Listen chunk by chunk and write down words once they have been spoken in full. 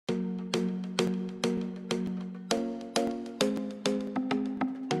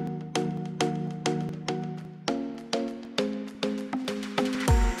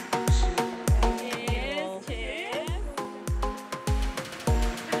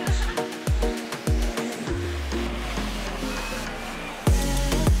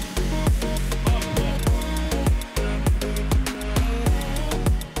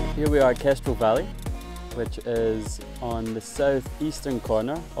we are at Kestrel Valley, which is on the southeastern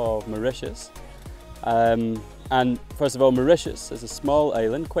corner of Mauritius. And first of all, Mauritius is a small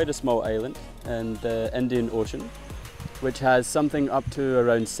island, quite a small island in the Indian Ocean, which has something up to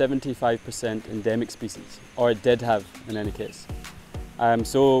around 75% endemic species, or it did have in any case.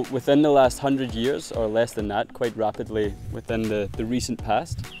 So within the last 100 years, or less than that, quite rapidly within the recent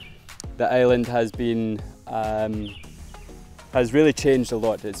past, the island has really changed a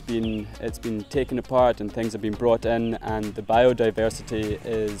lot. It's been taken apart and things have been brought in, and the biodiversity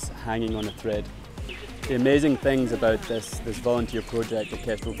is hanging on a thread. The amazing things about this volunteer project at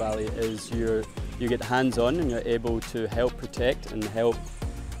Kestrel Valley is you get hands-on and you're able to help protect and help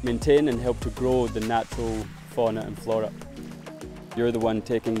maintain and help to grow the natural fauna and flora. You're the one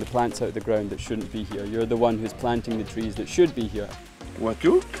taking the plants out of the ground that shouldn't be here. You're the one who's planting the trees that should be here.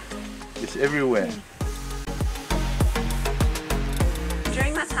 Watu is everywhere.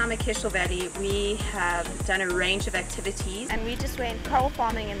 During my time at Kestrel Valley, we have done a range of activities. And we just went coral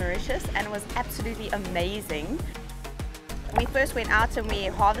farming in Mauritius, and it was absolutely amazing. We first went out and we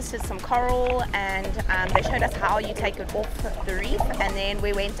harvested some coral, and they showed us how you take it off the reef, and then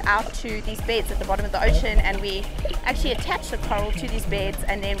we went out to these beds at the bottom of the ocean and we actually attached the coral to these beds,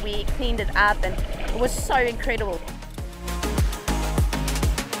 and then we cleaned it up, and it was so incredible.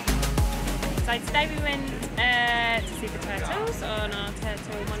 So today we went to see the turtles on our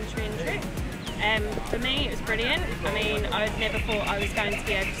turtle monitoring trip. For me it was brilliant. I mean, I never thought I was going to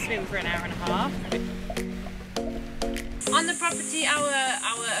be able to swim for an hour and a half. On the property, our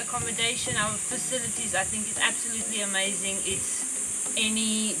accommodation, our facilities, I think is absolutely amazing. It's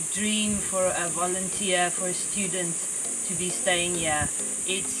any dream for a volunteer, for a student to be staying here.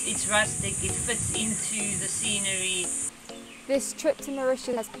 It's rustic, it fits into the scenery. This trip to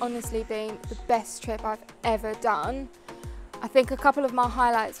Mauritius has honestly been the best trip I've ever done. I think a couple of my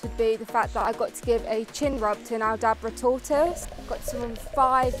highlights would be the fact that I got to give a chin rub to an Aldabra tortoise. I got to swim with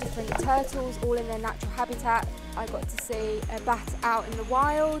 5 different turtles, all in their natural habitat. I got to see a bat out in the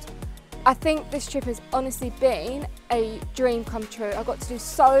wild. I think this trip has honestly been a dream come true. I got to do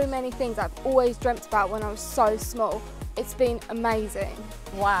so many things I've always dreamt about when I was so small. It's been amazing.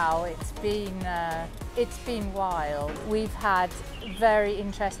 Wow, it's been wild. We've had very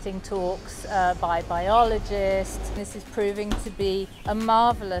interesting talks by biologists. This is proving to be a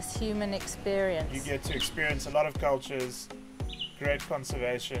marvellous human experience. You get to experience a lot of cultures, great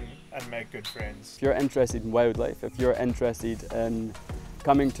conservation, and make good friends. If you're interested in wildlife, if you're interested in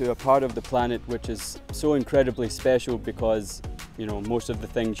coming to a part of the planet which is so incredibly special because, you know, most of the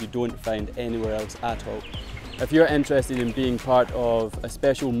things you don't find anywhere else at all. If you're interested in being part of a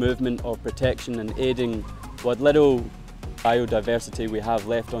special movement of protection and aiding what little biodiversity we have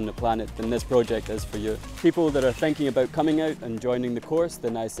left on the planet, then this project is for you. People that are thinking about coming out and joining the course,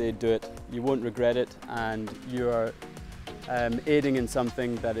 then I say do it. You won't regret it, and you are aiding in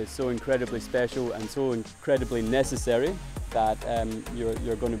something that is so incredibly special and so incredibly necessary that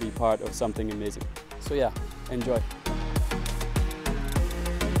you're going to be part of something amazing. So yeah, enjoy.